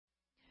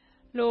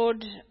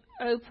Lord,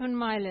 open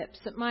my lips,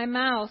 that my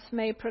mouth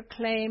may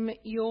proclaim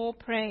your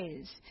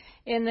praise.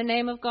 In the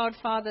name of God,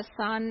 Father,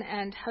 Son,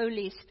 and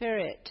Holy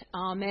Spirit.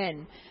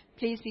 Amen.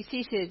 Please be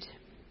seated.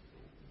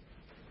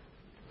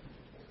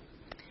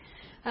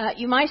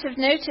 You might have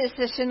noticed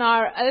that in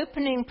our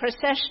opening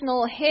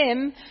processional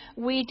hymn,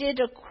 we did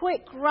a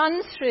quick run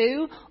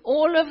through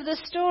all of the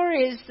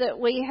stories that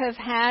we have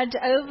had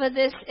over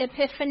this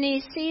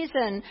Epiphany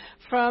season,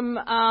 from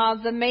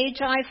the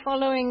Magi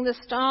following the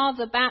star,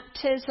 the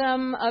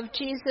baptism of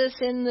Jesus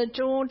in the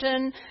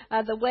Jordan,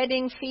 the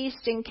wedding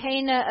feast in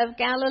Cana of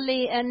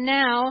Galilee, and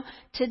now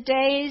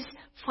today's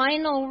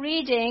final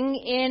reading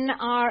in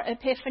our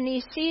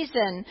Epiphany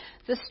season.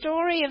 The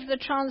story of the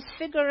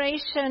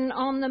Transfiguration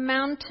on the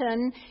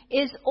mountain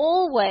is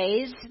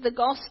always the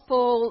last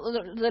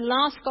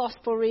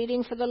gospel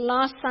reading for the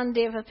last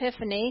Sunday of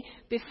Epiphany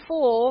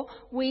before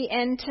we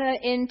enter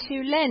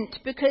into Lent,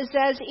 because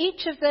as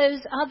each of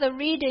those other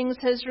readings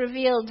has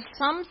revealed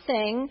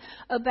something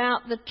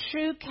about the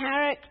true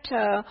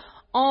character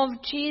of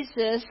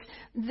Jesus,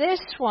 in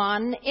this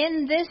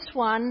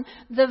one,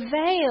 the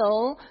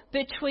veil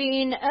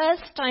between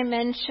earth's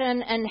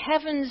dimension and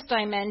heaven's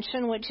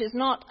dimension, which is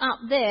not up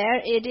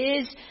there, it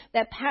is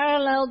their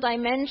parallel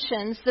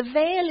dimensions. The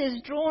veil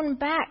is drawn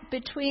back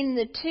between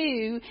the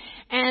two,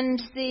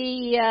 and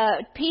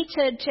the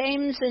Peter,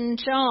 James, and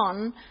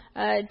John,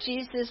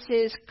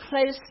 Jesus'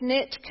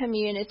 close-knit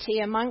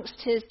community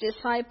amongst his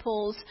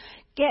disciples,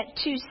 get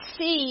to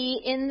see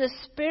in the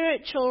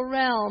spiritual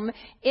realm,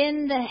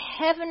 in the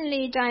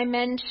heavenly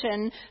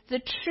dimension,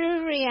 the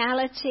true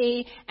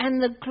reality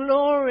and the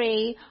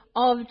glory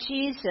of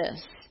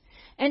Jesus.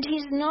 And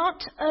he's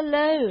not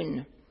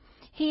alone.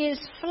 He is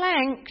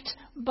flanked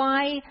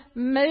by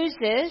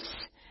Moses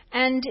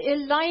and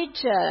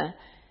Elijah,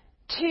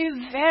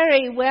 two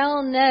very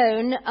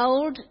well-known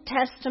Old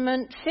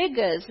Testament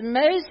figures.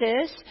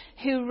 Moses,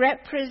 who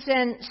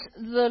represents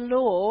the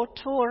law,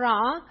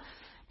 Torah,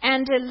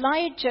 and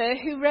Elijah,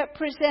 who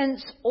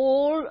represents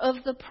all of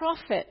the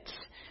prophets.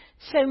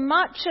 So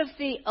much of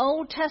the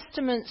Old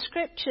Testament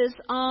scriptures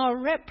are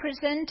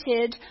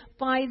represented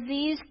by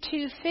these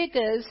two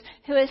figures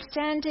who are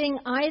standing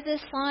either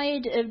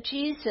side of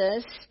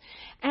Jesus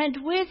and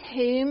with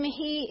whom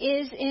he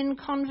is in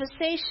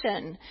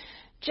conversation.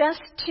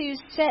 Just to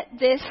set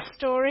this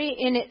story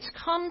in its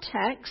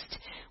context,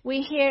 we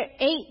hear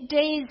 8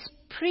 days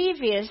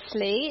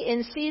previously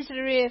in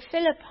Caesarea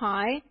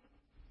Philippi,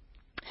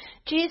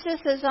 Jesus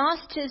has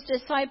asked his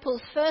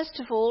disciples, first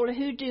of all,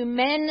 who do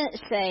men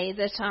say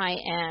that I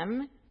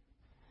am?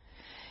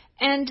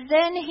 And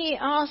then he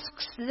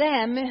asks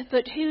them,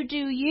 but who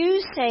do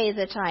you say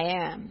that I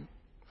am?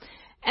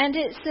 And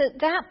it's at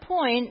that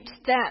point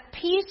that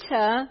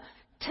Peter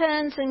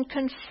turns and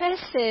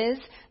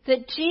confesses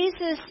that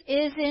Jesus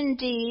is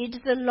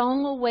indeed the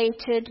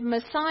long-awaited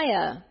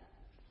Messiah.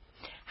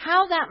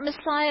 How that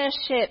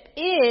messiahship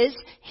is,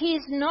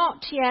 he's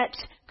not yet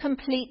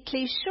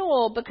completely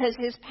sure, because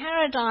his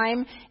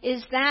paradigm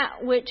is that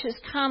which has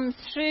come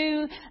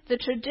through the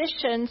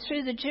tradition,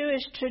 through the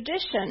Jewish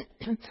tradition.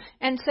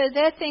 And so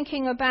they're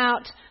thinking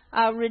about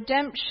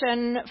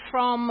redemption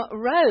from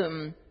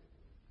Rome,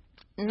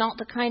 not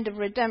the kind of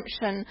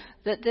redemption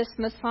that this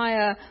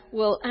Messiah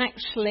will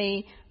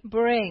actually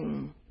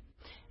bring.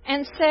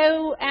 And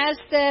so as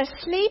they're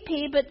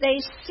sleepy, but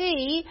they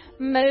see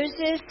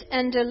Moses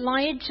and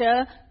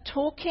Elijah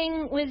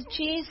talking with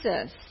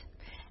Jesus.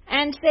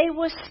 And they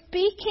were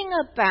speaking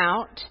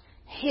about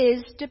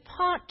his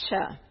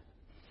departure.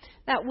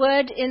 That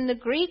word in the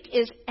Greek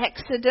is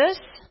exodus.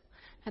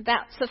 And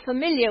that's a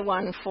familiar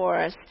one for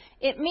us.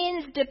 It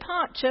means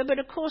departure, but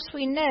of course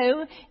we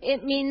know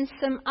it means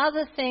some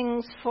other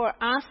things for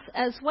us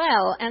as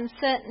well, and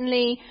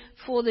certainly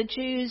for the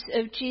Jews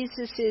of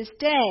Jesus'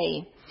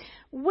 day,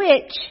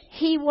 which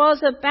he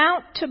was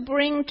about to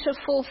bring to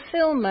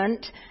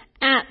fulfillment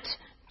at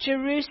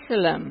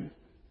Jerusalem.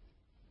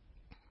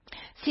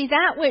 See,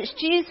 that which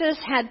Jesus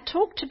had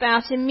talked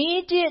about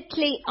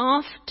immediately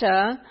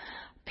after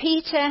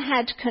Peter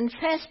had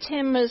confessed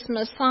him as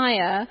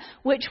Messiah,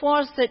 which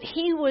was that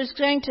he was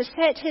going to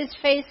set his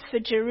face for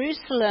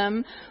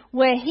Jerusalem,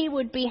 where he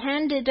would be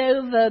handed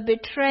over,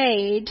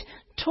 betrayed,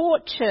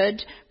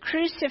 tortured,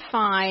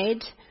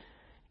 crucified,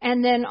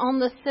 and then on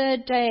the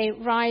third day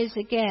rise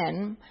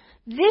again.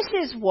 This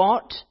is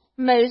what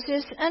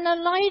Moses and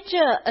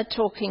Elijah are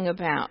talking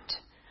about.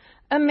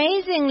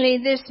 Amazingly,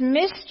 this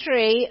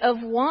mystery of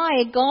why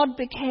God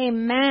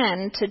became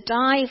man to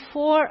die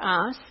for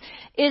us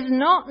is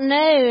not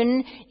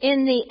known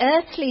in the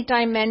earthly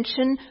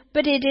dimension,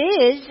 but it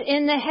is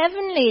in the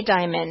heavenly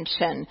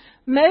dimension.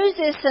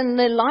 Moses and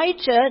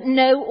Elijah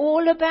know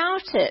all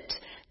about it.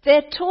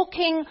 They're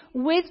talking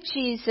with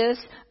Jesus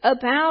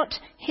about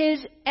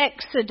his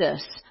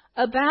exodus,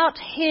 about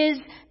his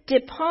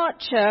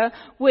departure,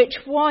 which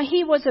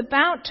he was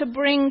about to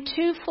bring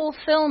to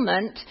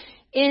fulfillment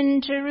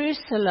in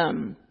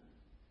Jerusalem.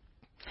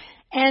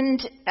 And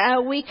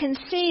we can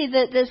see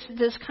that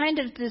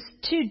there's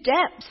two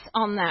depths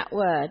on that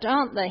word,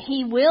 aren't there?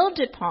 He will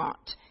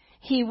depart.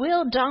 He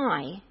will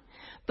die.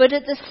 But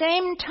at the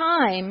same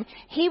time,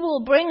 he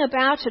will bring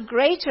about a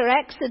greater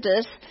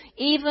exodus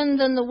even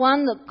than the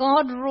one that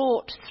God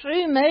wrought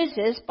through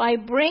Moses by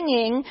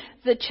bringing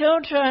the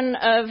children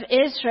of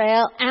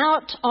Israel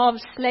out of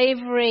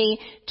slavery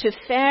to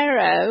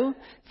Pharaoh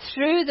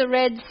through the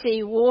Red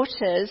Sea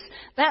waters.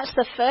 That's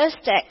the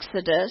first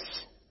exodus.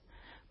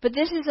 But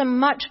this is a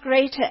much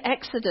greater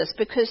exodus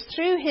because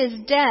through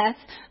his death,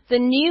 the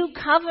new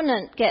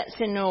covenant gets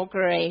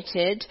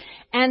inaugurated,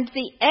 and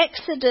the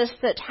exodus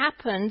that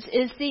happens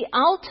is the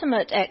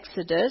ultimate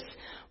exodus,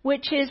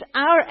 which is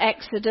our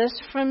exodus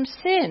from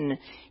sin.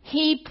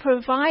 He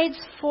provides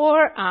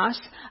for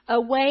us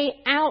a way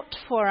out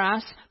for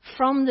us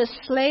from the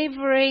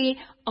slavery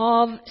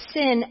of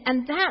sin,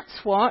 and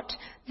that's what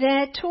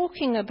they're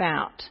talking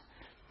about.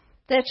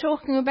 They're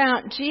talking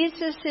about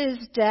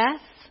Jesus'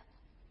 death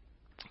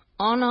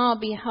on our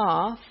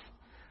behalf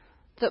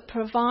that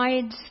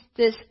provides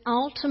this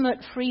ultimate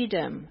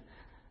freedom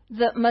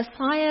that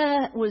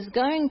Messiah was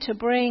going to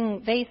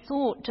bring, they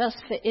thought, just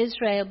for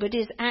Israel, but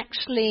is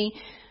actually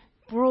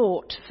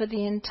brought for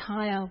the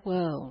entire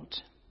world.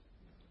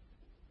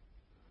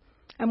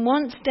 And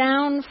once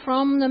down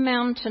from the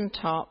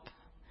mountaintop,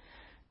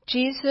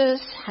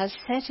 Jesus has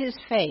set his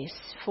face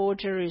for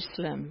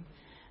Jerusalem.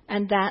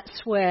 And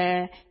that's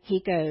where he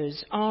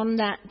goes on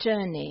that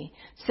journey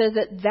so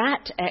that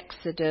that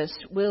exodus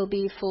will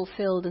be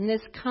fulfilled. And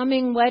this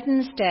coming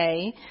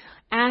Wednesday,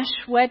 Ash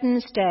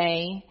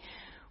Wednesday,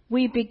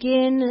 we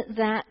begin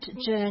that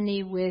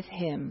journey with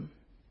him.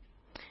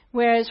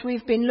 Whereas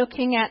we've been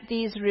looking at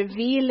these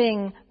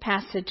revealing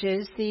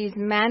passages, these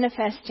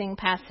manifesting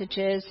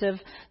passages of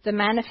the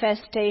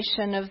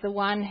manifestation of the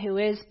one who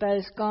is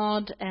both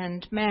God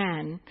and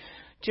man,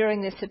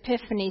 during this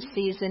Epiphany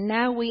season,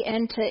 now we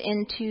enter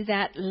into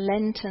that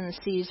Lenten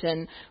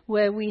season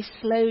where we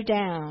slow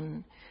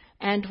down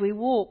and we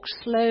walk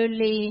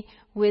slowly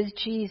with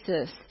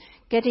Jesus,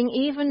 getting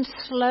even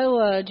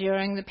slower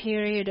during the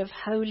period of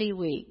Holy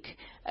Week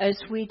as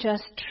we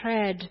just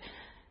tread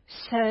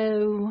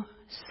so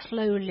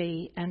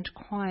slowly and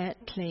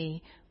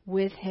quietly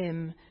with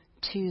him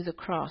to the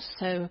cross.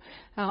 So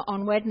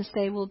on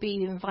Wednesday we'll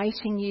be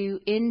inviting you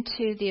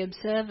into the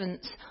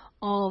observance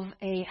of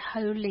a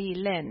holy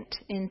Lent,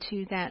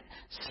 into that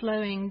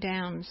slowing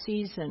down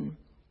season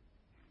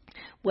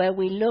where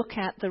we look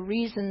at the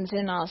reasons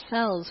in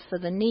ourselves for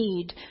the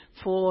need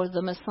for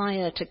the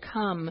Messiah to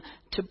come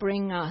to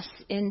bring us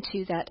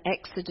into that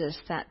exodus,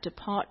 that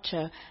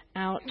departure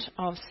out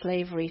of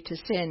slavery to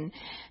sin.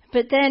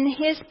 But then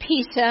here's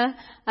Peter,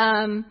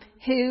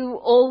 who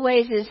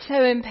always is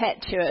so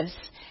impetuous.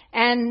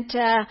 And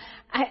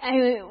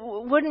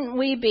wouldn't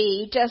we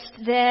be just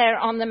there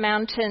on the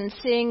mountain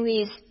seeing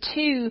these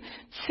two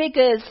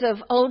figures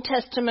of Old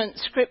Testament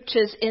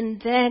scriptures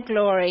in their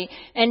glory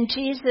and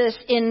Jesus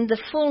in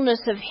the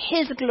fullness of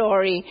his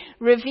glory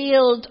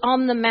revealed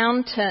on the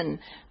mountain?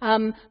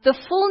 The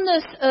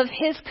fullness of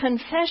his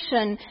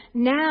confession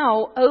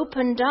now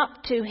opened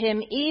up to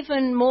him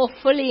even more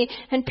fully.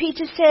 And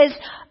Peter says,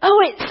 "Oh,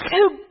 it's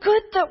so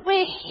good that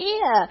we're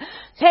here.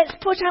 Let's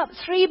put up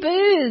 3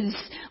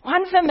 booths.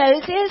 One for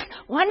Moses,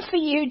 one for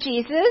you,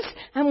 Jesus,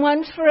 and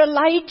one for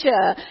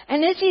Elijah."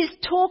 And as he's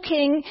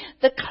talking,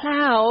 the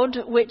cloud,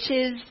 which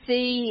is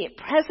the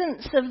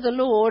presence of the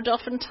Lord,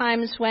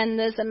 oftentimes when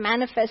there's a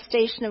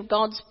manifestation of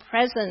God's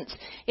presence,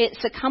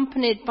 it's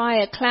accompanied by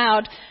a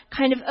cloud,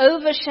 kind of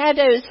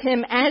overshadows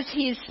him as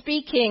he's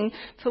speaking,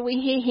 for we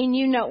hear he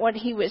knew not what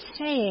he was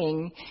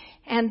saying.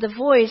 And the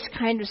voice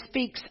kind of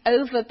speaks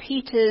over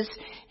Peter's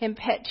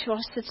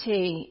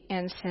impetuosity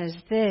and says,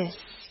 "This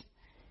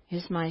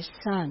is my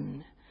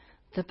son,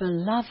 the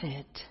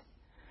beloved.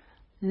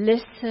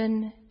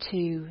 Listen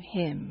to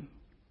him."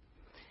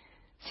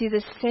 See,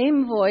 the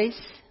same voice,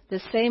 the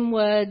same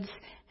words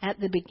at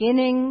the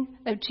beginning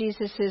of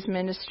Jesus'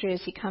 ministry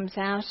as he comes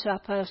out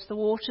up of the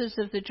waters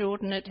of the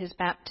Jordan at his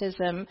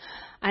baptism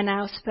are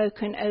now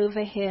spoken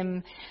over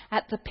him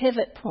at the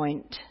pivot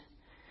point,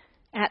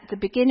 at the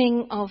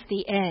beginning of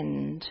the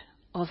end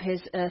of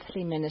his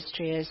earthly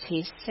ministry as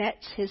he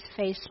sets his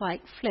face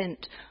like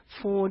flint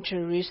for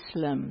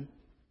Jerusalem.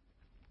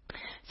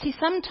 See,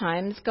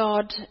 sometimes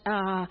God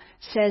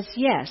says,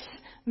 yes,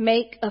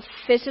 make a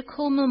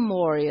physical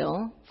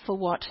memorial for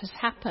what has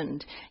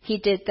happened. He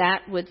did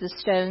that with the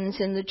stones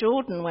in the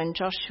Jordan when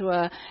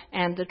Joshua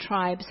and the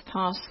tribes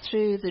passed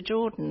through the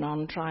Jordan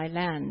on dry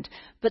land.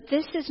 But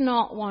this is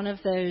not one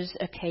of those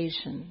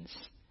occasions.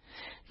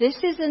 This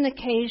is an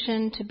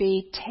occasion to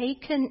be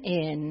taken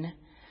in,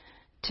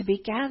 to be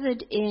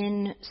gathered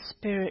in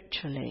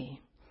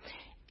spiritually.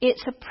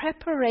 It's a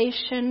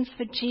preparation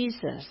for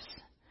Jesus.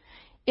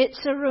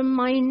 It's a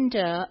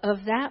reminder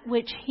of that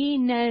which he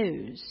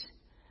knows,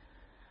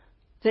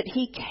 that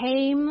he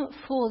came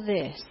for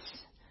this.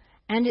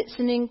 And it's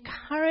an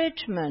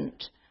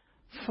encouragement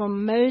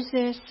from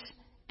Moses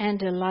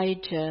and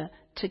Elijah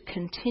to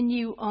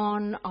continue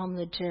on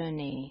the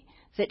journey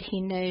that he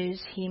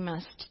knows he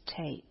must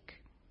take.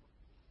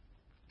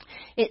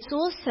 It's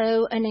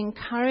also an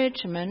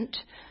encouragement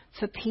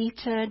for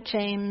Peter,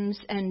 James,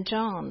 and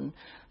John,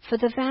 for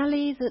the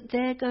valley that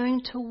they're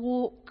going to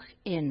walk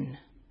in.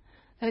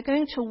 They're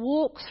going to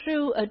walk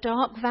through a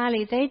dark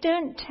valley. They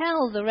don't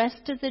tell the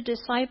rest of the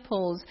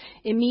disciples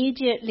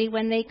immediately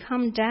when they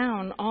come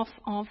down off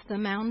of the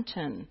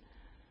mountain.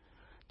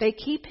 They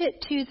keep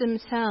it to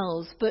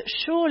themselves, but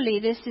surely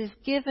this is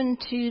given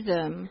to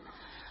them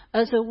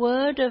as a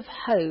word of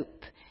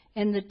hope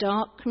in the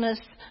darkness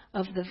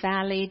of the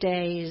valley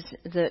days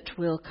that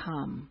will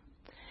come.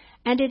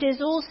 And it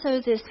is also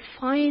this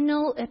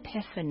final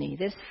epiphany,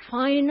 this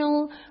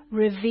final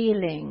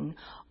revealing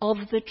of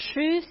the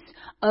truth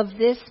of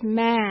this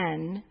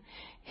man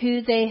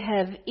who they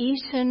have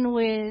eaten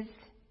with,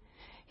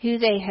 who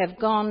they have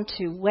gone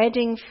to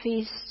wedding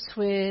feasts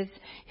with,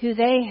 who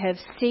they have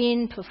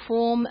seen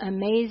perform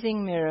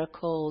amazing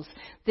miracles.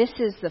 This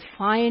is the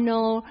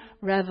final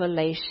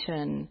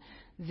revelation.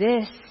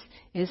 This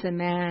is a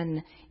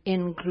man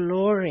in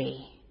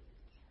glory.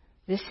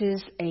 This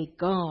is a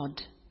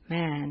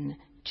God-man,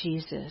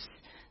 Jesus.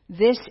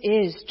 This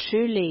is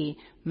truly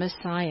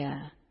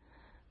Messiah,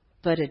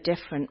 but a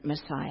different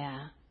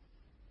Messiah.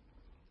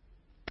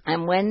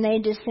 And when they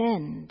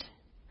descend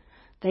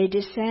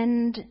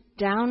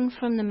down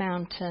from the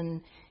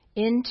mountain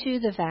into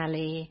the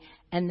valley,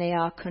 and they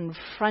are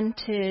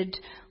confronted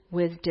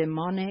with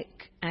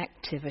demonic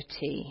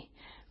activity,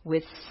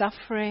 with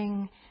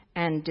suffering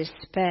and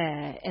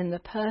despair in the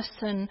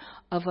person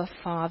of a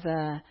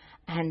father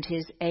and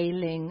his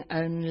ailing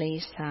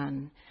only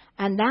son.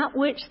 And that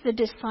which the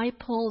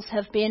disciples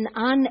have been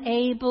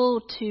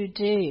unable to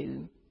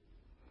do,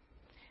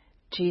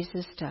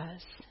 Jesus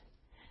does.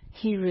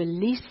 He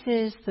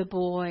releases the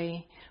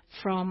boy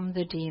from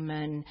the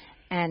demon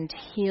and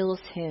heals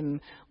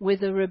him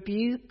with a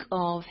rebuke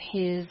of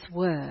his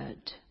word.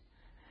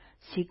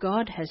 See,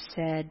 God has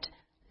said,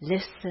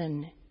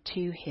 listen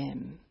to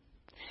him.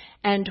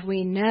 And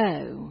we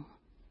know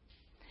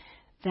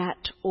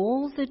that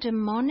all the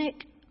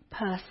demonic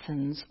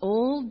persons,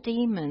 all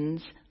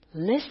demons,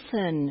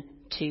 listen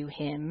to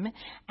him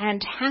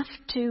and have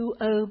to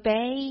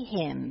obey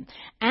him.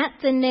 At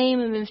the name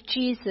of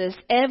Jesus,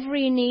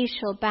 every knee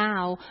shall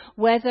bow,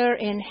 whether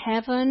in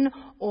heaven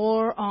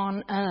or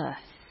on earth.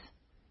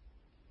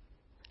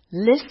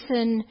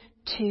 Listen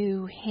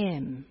to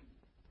him.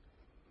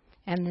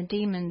 And the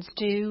demons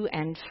do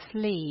and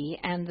flee,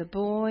 and the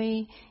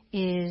boy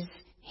is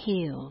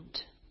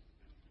healed.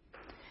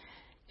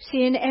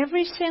 See, in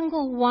every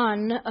single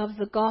one of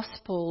the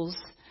Gospels,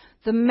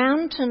 the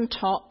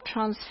mountaintop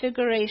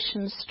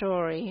transfiguration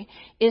story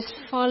is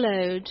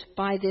followed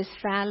by this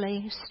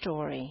valley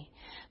story.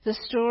 The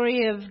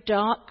story of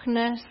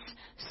darkness,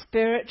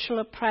 spiritual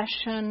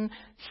oppression,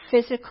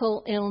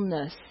 physical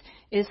illness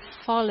is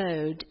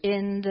followed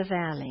in the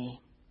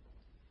valley.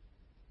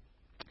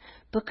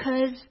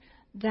 Because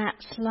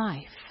that's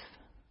life.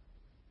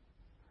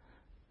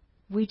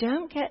 We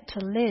don't get to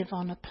live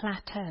on a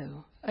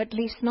plateau. At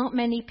least not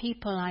many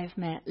people I've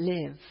met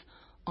live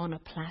on a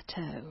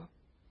plateau.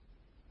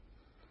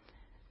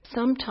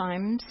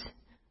 Sometimes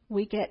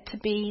we get to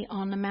be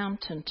on a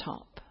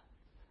mountaintop.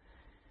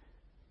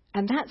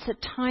 And that's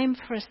a time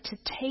for us to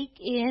take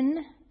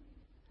in,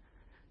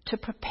 to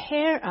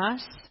prepare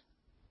us,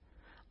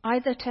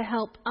 either to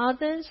help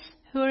others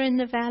who are in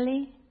the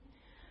valley,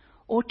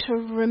 or to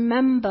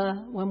remember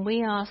when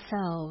we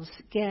ourselves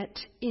get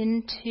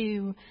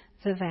into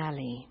the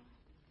valley.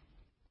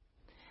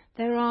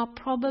 There are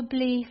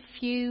probably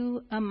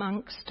few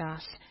amongst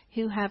us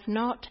who have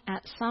not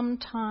at some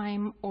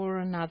time or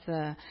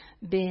another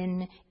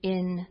been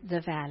in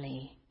the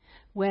valley,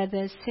 where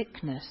there's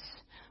sickness,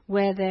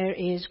 where there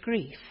is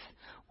grief,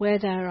 where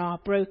there are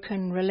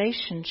broken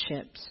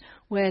relationships,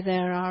 where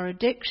there are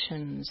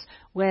addictions,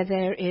 where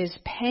there is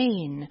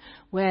pain,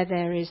 where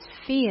there is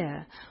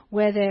fear,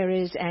 where there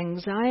is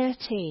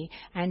anxiety,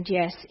 and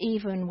yes,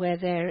 even where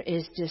there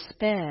is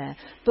despair.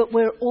 But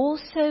we're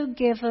also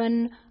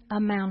given a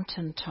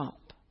mountaintop.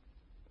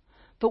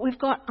 But we've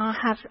got to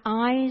have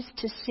eyes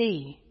to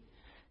see.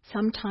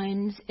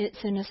 Sometimes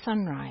it's in a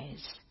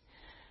sunrise.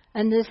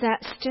 And there's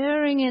that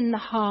stirring in the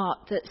heart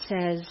that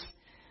says,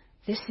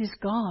 this is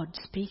God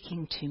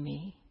speaking to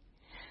me.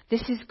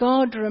 This is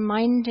God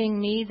reminding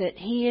me that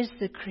he is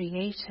the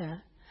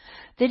creator.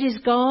 That is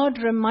God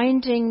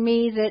reminding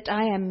me that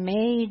I am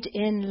made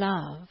in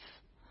love,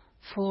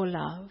 for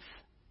love.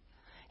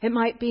 It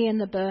might be in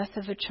the birth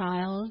of a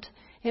child.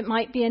 It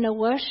might be in a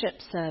worship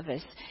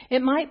service.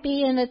 It might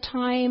be in a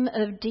time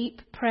of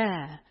deep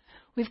prayer.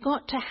 We've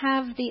got to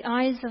have the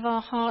eyes of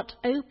our heart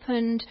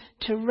opened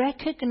to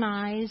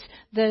recognize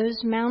those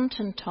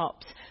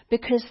mountaintops,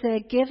 because they're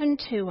given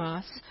to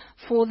us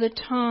for the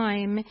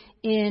time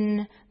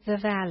in the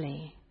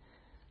valley.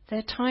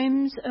 They're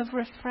times of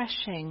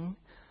refreshing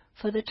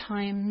for the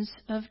times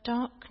of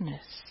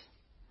darkness,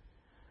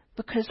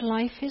 because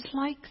life is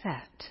like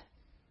that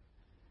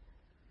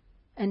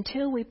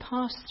until we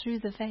pass through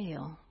the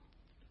veil.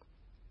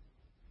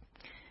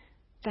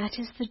 That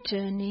is the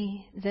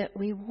journey that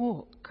we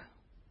walk.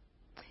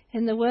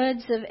 In the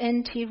words of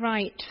N.T.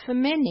 Wright, for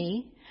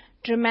many,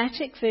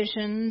 dramatic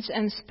visions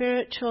and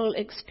spiritual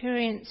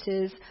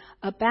experiences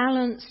are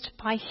balanced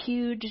by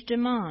huge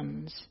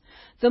demands.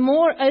 The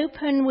more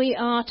open we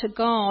are to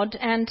God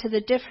and to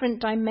the different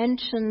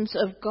dimensions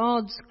of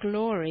God's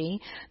glory,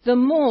 the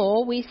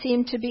more we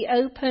seem to be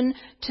open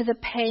to the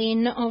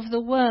pain of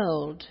the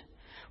world.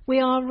 We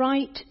are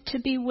right to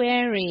be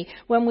wary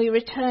when we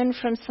return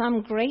from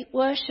some great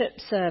worship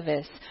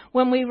service,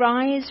 when we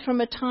rise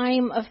from a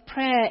time of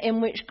prayer in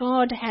which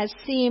God has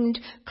seemed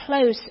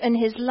close and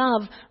his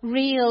love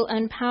real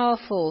and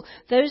powerful.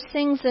 Those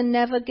things are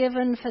never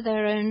given for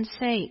their own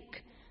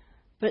sake,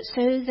 but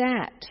so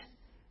that,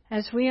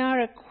 as we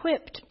are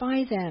equipped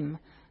by them,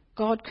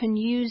 God can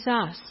use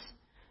us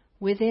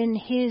within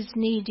his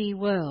needy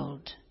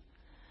world.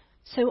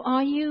 So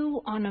are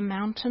you on a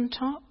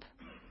mountaintop?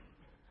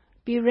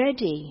 Be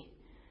ready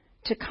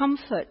to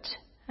comfort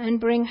and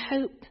bring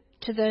hope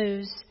to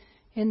those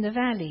in the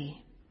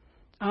valley.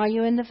 Are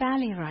you in the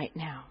valley right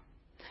now?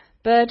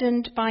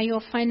 Burdened by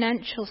your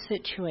financial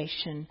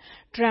situation,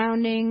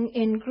 drowning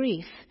in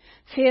grief,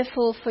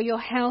 fearful for your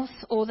health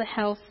or the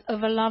health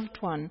of a loved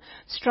one,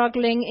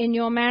 struggling in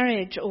your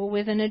marriage or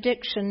with an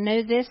addiction,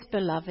 know this,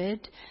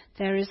 beloved,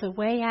 there is a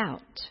way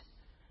out,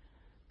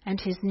 and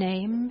his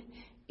name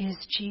is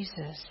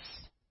Jesus.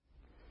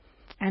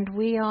 And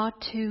we are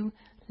to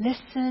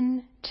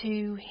listen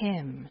to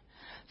him.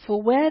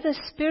 For where the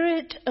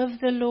Spirit of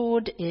the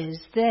Lord is,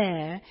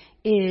 there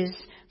is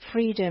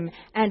freedom.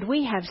 And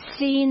we have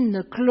seen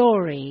the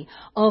glory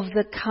of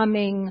the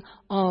coming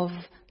of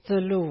the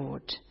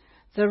Lord.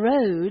 The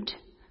road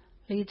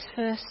leads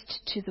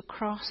first to the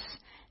cross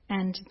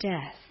and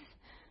death.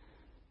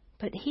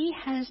 But he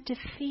has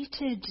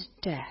defeated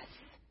death.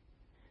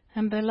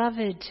 And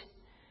beloved,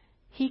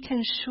 he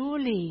can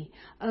surely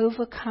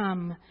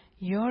overcome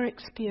your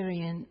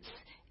experience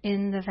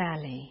in the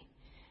valley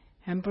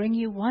and bring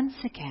you once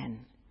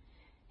again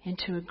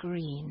into a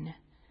green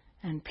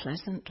and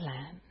pleasant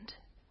land.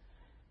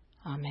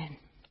 Amen.